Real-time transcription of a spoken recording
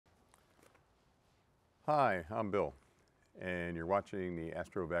Hi, I'm Bill, and you're watching the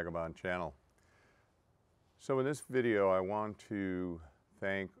Astro Vagabond channel. So in this video, I want to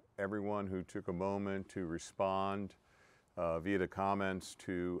thank everyone who took a moment to respond via the comments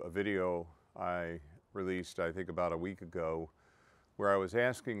to a video I released, I think about a week ago, where I was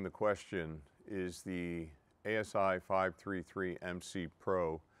asking the question, is the ASI533MC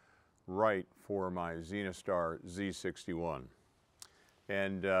Pro right for my Zenastar Z61?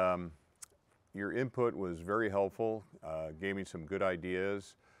 And your input was very helpful, gave me some good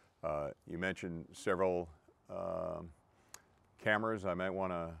ideas. You mentioned several cameras I might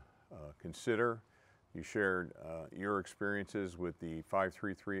want to consider. You shared your experiences with the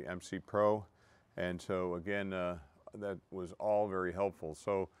 533MC Pro, and so again, that was all very helpful.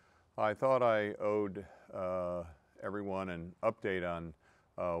 So I thought I owed everyone an update on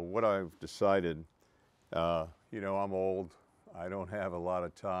what I've decided. You know, I'm old. I don't have a lot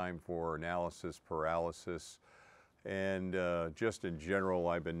of time for analysis paralysis, and just in general,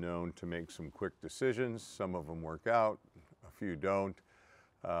 I've been known to make some quick decisions. Some of them work out, a few don't,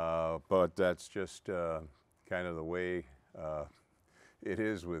 but that's just kind of the way it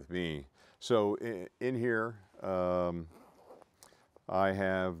is with me. So in here, I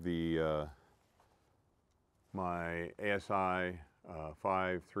have the my ASI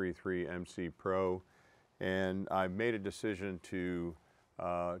 533MC Pro, and I've made a decision to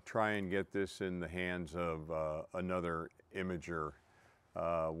try and get this in the hands of another imager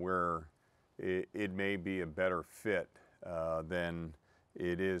where it may be a better fit than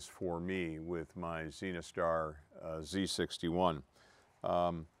it is for me with my Zenastar Z61.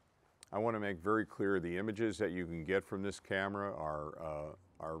 I want to make very clear the images that you can get from this camera are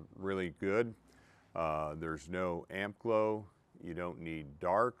really good. There's no amp glow. You don't need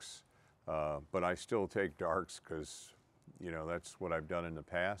darks. But I still take darks because, you know, that's what I've done in the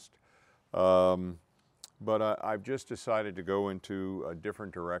past. But I've just decided to go into a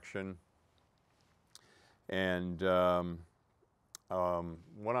different direction. And what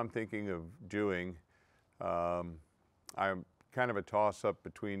I'm thinking of doing, I'm kind of a toss-up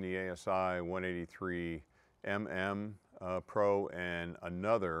between the ASI533MM Pro and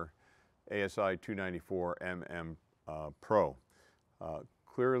another ASI294MM Pro.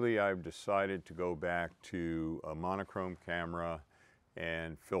 Clearly, I've decided to go back to a monochrome camera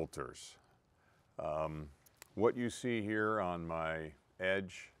and filters. What you see here on my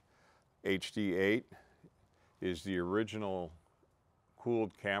Edge HD8 is the original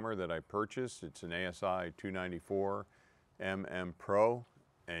cooled camera that I purchased. It's an ASI294MM Pro,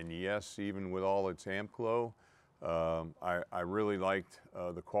 and yes, even with all its amp glow, I really liked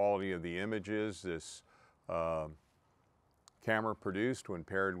the quality of the images this camera produced when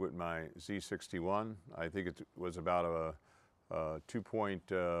paired with my Z61. I think it was about a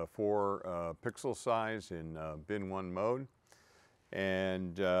 2.4 pixel size in bin 1 mode.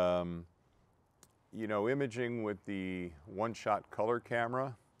 And you know, imaging with the one-shot color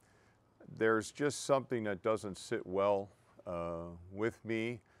camera, there's just something that doesn't sit well with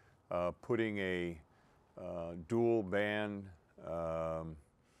me. Putting a dual band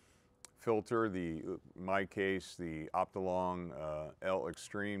filter, in my case, the Optolong L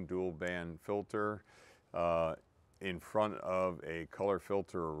Extreme dual band filter in front of a color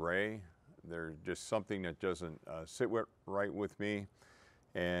filter array. There's just something that doesn't sit right with me.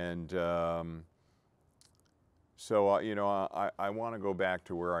 And so, you know, I want to go back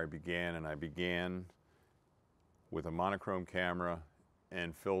to where I began, and I began with a monochrome camera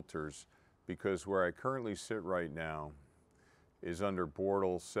and filters, because where I currently sit right now is under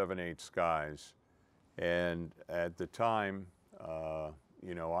Bortle 7/8 skies. And at the time,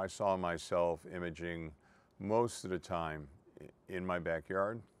 you know, I saw myself imaging most of the time in my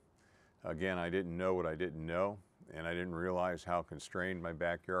backyard. Again, I didn't know what I didn't know, and I didn't realize how constrained my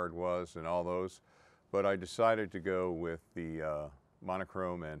backyard was and all those. But I decided to go with the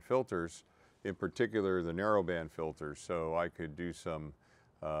monochrome and filters, in particular the narrowband filters, so I could do some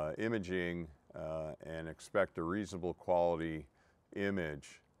imaging and expect a reasonable quality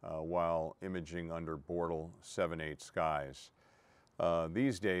image while imaging under Bortle 7/8 skies.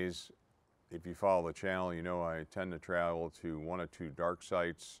 These days, if you follow the channel, you know I tend to travel to one or two dark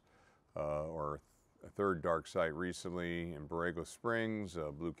sites, or a third dark site recently in Borrego Springs,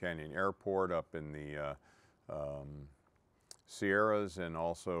 Blue Canyon Airport up in the Sierras, and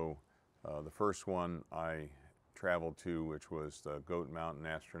also the first one I traveled to, which was the Goat Mountain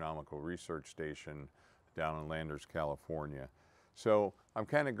Astronomical Research Station down in Landers, California. So I'm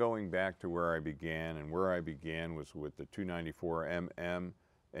kind of going back to where I began, and where I began was with the 294mm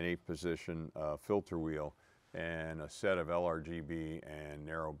an 8-position filter wheel and a set of LRGB and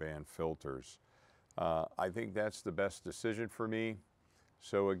narrowband filters. I think that's the best decision for me.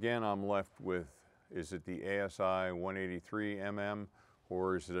 So again, I'm left with, is it the ASI183mm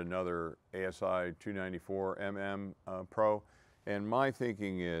or is it another ASI294mm Pro? And my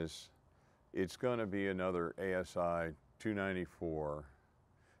thinking is it's going to be another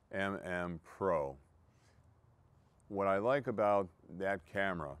ASI294mm Pro. What I like about that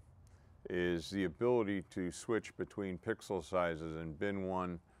camera is the ability to switch between pixel sizes, and bin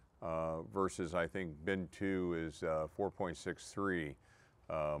 1 versus I think bin 2 is 4.63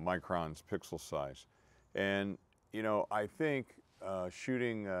 microns pixel size. And you know, I think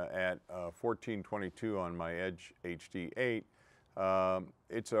shooting at 1422 on my Edge HD8,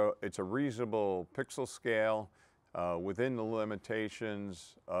 it's a reasonable pixel scale within the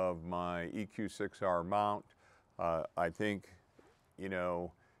limitations of my EQ6R mount. I think, you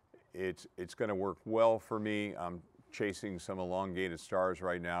know, it's going to work well for me. I'm chasing some elongated stars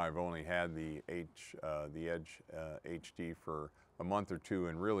right now. I've only had the Edge HD for a month or two,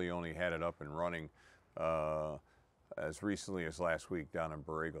 and really only had it up and running as recently as last week down in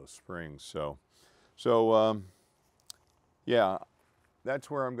Borrego Springs. So yeah, that's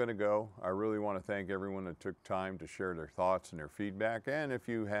where I'm going to go. I really want to thank everyone that took time to share their thoughts and their feedback. And if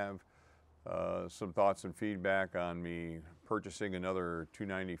you have some thoughts and feedback on me purchasing another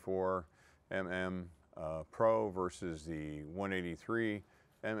 294mm Pro versus the 183mm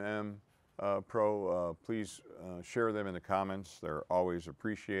Pro, please share them in the comments. They're always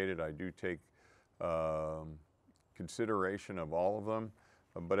appreciated. I do take consideration of all of them,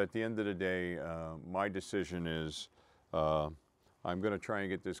 but at the end of the day, my decision is I'm going to try and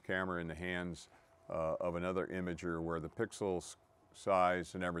get this camera in the hands of another imager where the pixels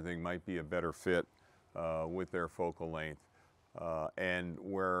size and everything might be a better fit with their focal length, and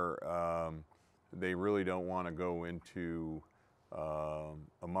where they really don't want to go into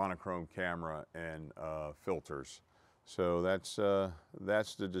a monochrome camera and filters. So that's the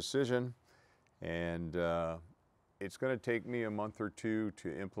decision, and it's going to take me a month or two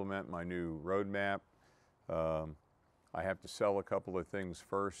to implement my new roadmap. I have to sell a couple of things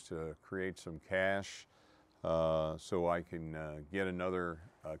first to create some cash so I can get another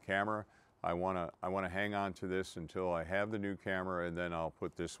camera. I want to hang on to this until I have the new camera, and then I'll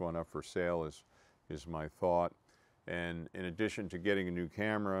put this one up for sale is my thought. And in addition to getting a new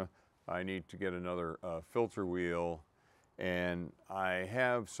camera, I need to get another filter wheel, and I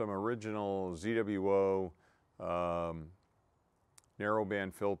have some original ZWO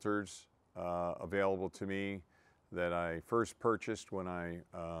narrowband filters available to me that I first purchased when I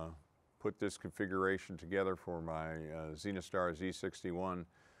put this configuration together for my Zenastar Z61,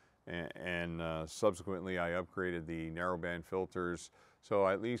 and subsequently I upgraded the narrowband filters, so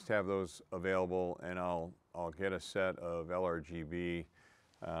I at least have those available, and I'll get a set of LRGB.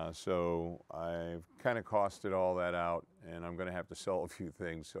 So I've kind of costed all that out, and I'm going to have to sell a few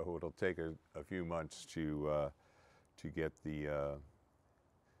things, so it'll take a few months to get the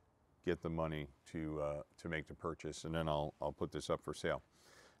money to make the purchase, and then I'll put this up for sale.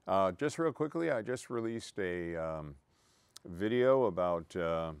 Just real quickly, I just released a video about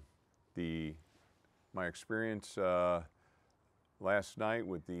my experience last night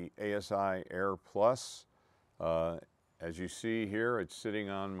with the ASI Air Plus. As you see here, it's sitting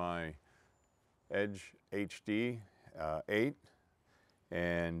on my Edge HD 8,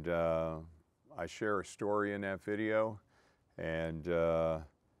 and I share a story in that video, and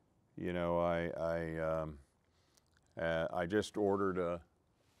you know, I just ordered a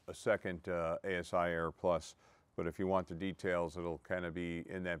second ASI Air Plus, but if you want the details, it'll kind of be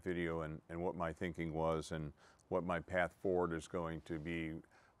in that video, and what my thinking was and what my path forward is going to be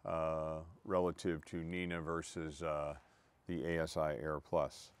relative to Nina versus the ASI Air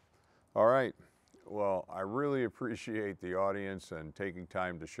Plus. All right, well, I really appreciate the audience and taking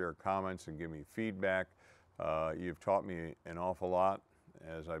time to share comments and give me feedback. You've taught me an awful lot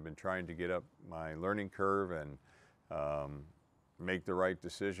as I've been trying to get up my learning curve and make the right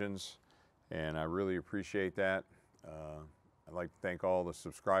decisions, and I really appreciate that. I'd like to thank all the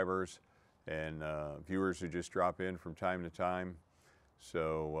subscribers and viewers who just drop in from time to time.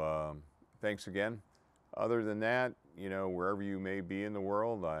 So thanks again. Other than that, you know, wherever you may be in the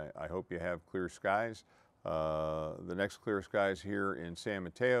world, I hope you have clear skies. The next clear skies here in San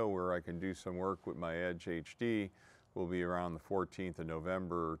Mateo, where I can do some work with my Edge HD, will be around the 14th of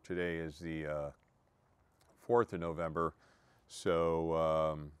November. Today is the 4th of November.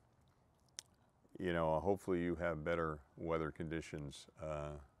 So, you know, hopefully you have better weather conditions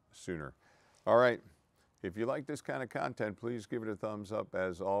sooner. All right. If you like this kind of content, please give it a thumbs up.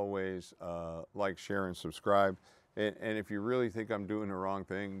 As always, like, share, and subscribe. And if you really think I'm doing the wrong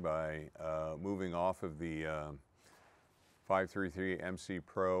thing by moving off of the 533MC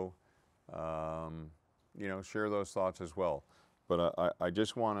Pro, you know, share those thoughts as well. But I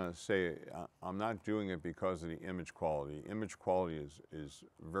just want to say I'm not doing it because of the image quality. Image quality is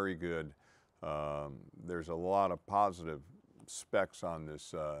very good. There's a lot of positive specs on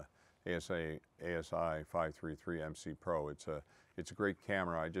this ASI533MC Pro. It's a great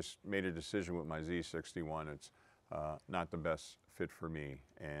camera. I just made a decision with my Z61. It's not the best fit for me,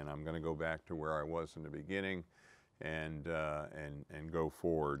 and I'm going to go back to where I was in the beginning, and go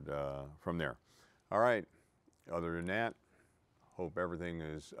forward from there. All right. Other than that, hope everything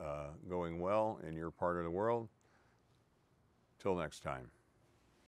is going well in your part of the world. Till next time.